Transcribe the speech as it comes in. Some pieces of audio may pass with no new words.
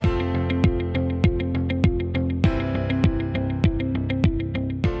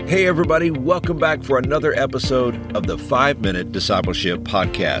Hey everybody, welcome back for another episode of the 5-Minute Discipleship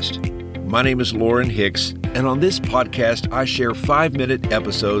Podcast. My name is Lauren Hicks, and on this podcast, I share 5-minute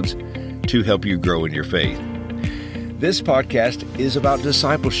episodes to help you grow in your faith. This podcast is about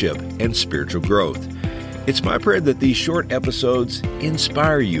discipleship and spiritual growth. It's my prayer that these short episodes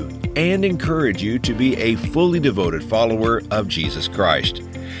inspire you and encourage you to be a fully devoted follower of Jesus Christ.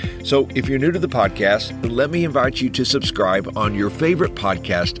 So if you're new to the podcast, let me invite you to subscribe on your favorite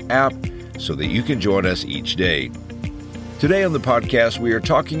podcast app so that you can join us each day. Today on the podcast, we are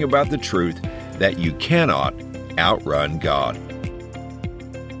talking about the truth that you cannot outrun God.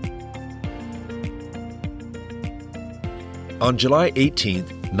 On July 18,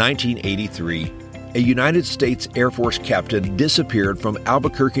 1983, a United States Air Force captain disappeared from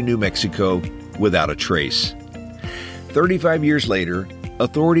Albuquerque, New Mexico without a trace. 35 years later,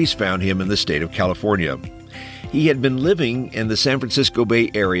 authorities found him in the state of California. He had been living in the San Francisco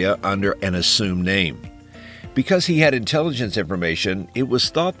Bay Area under an assumed name. Because he had intelligence information, it was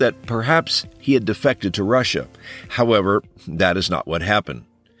thought that perhaps he had defected to Russia. However, that is not what happened.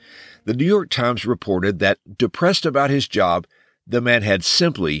 The New York Times reported that, depressed about his job, the man had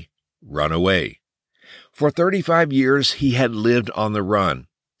simply run away. For 35 years, he had lived on the run.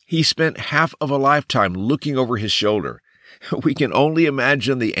 He spent half of a lifetime looking over his shoulder. We can only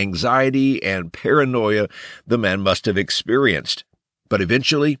imagine the anxiety and paranoia the man must have experienced. But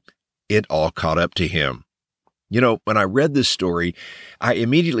eventually, it all caught up to him. You know, when I read this story, I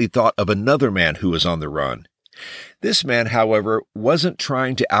immediately thought of another man who was on the run. This man, however, wasn't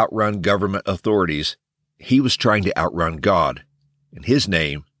trying to outrun government authorities. He was trying to outrun God, and his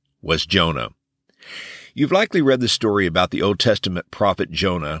name was Jonah. You've likely read the story about the Old Testament prophet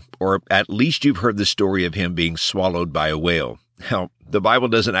Jonah, or at least you've heard the story of him being swallowed by a whale. Now, the Bible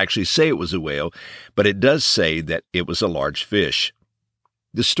doesn't actually say it was a whale, but it does say that it was a large fish.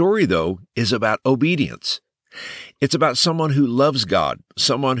 The story, though, is about obedience. It's about someone who loves God,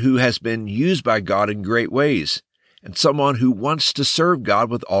 someone who has been used by God in great ways, and someone who wants to serve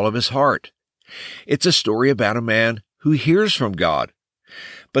God with all of his heart. It's a story about a man who hears from God.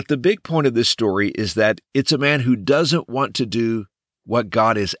 But the big point of this story is that it's a man who doesn't want to do what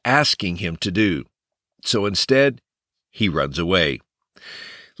God is asking him to do. So instead, he runs away.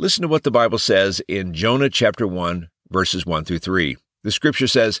 Listen to what the Bible says in Jonah chapter 1, verses 1 through 3. The scripture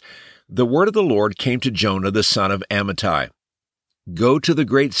says, "The word of the Lord came to Jonah the son of Amittai. Go to the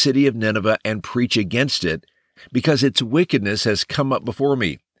great city of Nineveh and preach against it, because its wickedness has come up before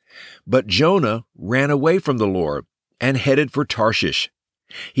me." But Jonah ran away from the Lord and headed for Tarshish.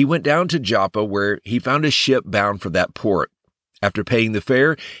 He went down to Joppa, where he found a ship bound for that port. After paying the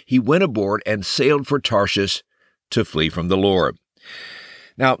fare, he went aboard and sailed for Tarshish to flee from the Lord.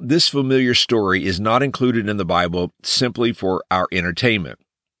 Now, this familiar story is not included in the Bible simply for our entertainment.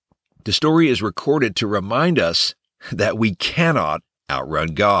 The story is recorded to remind us that we cannot outrun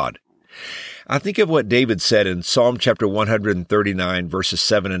God. I think of what David said in Psalm chapter 139, verses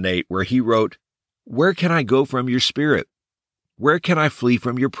 7 and 8, where he wrote, "Where can I go from your spirit? Where can I flee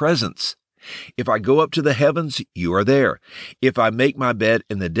from your presence? If I go up to the heavens, you are there. If I make my bed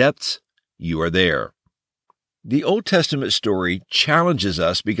in the depths, you are there." The Old Testament story challenges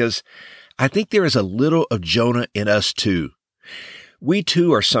us because I think there is a little of Jonah in us too. We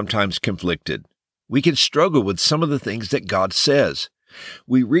too are sometimes conflicted. We can struggle with some of the things that God says.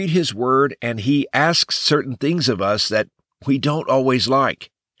 We read His Word and He asks certain things of us that we don't always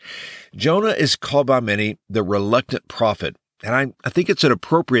like. Jonah is called by many the reluctant prophet. And I think it's an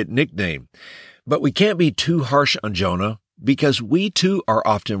appropriate nickname. But we can't be too harsh on Jonah because we too are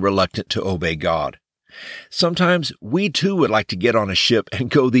often reluctant to obey God. Sometimes we too would like to get on a ship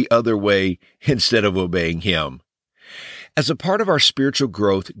and go the other way instead of obeying Him. As a part of our spiritual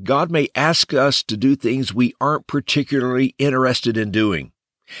growth, God may ask us to do things we aren't particularly interested in doing.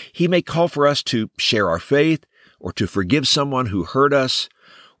 He may call for us to share our faith, or to forgive someone who hurt us,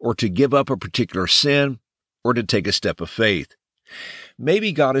 or to give up a particular sin, or to take a step of faith.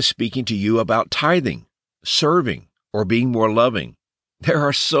 Maybe God is speaking to you about tithing, serving, or being more loving. There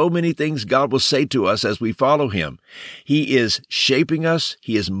are so many things God will say to us as we follow Him. He is shaping us,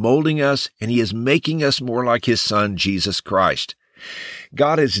 He is molding us, and He is making us more like His Son, Jesus Christ.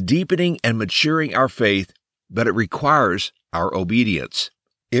 God is deepening and maturing our faith, but it requires our obedience.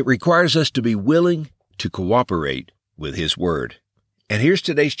 It requires us to be willing to cooperate with His Word. And here's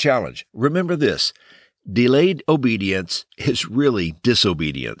today's challenge. Remember this. Delayed obedience is really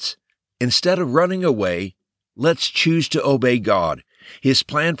disobedience. Instead of running away, let's choose to obey God. His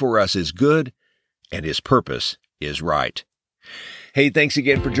plan for us is good, and His purpose is right. Hey, thanks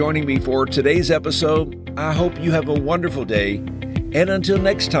again for joining me for today's episode. I hope you have a wonderful day, And until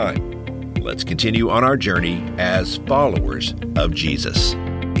next time, let's continue on our journey as followers of Jesus.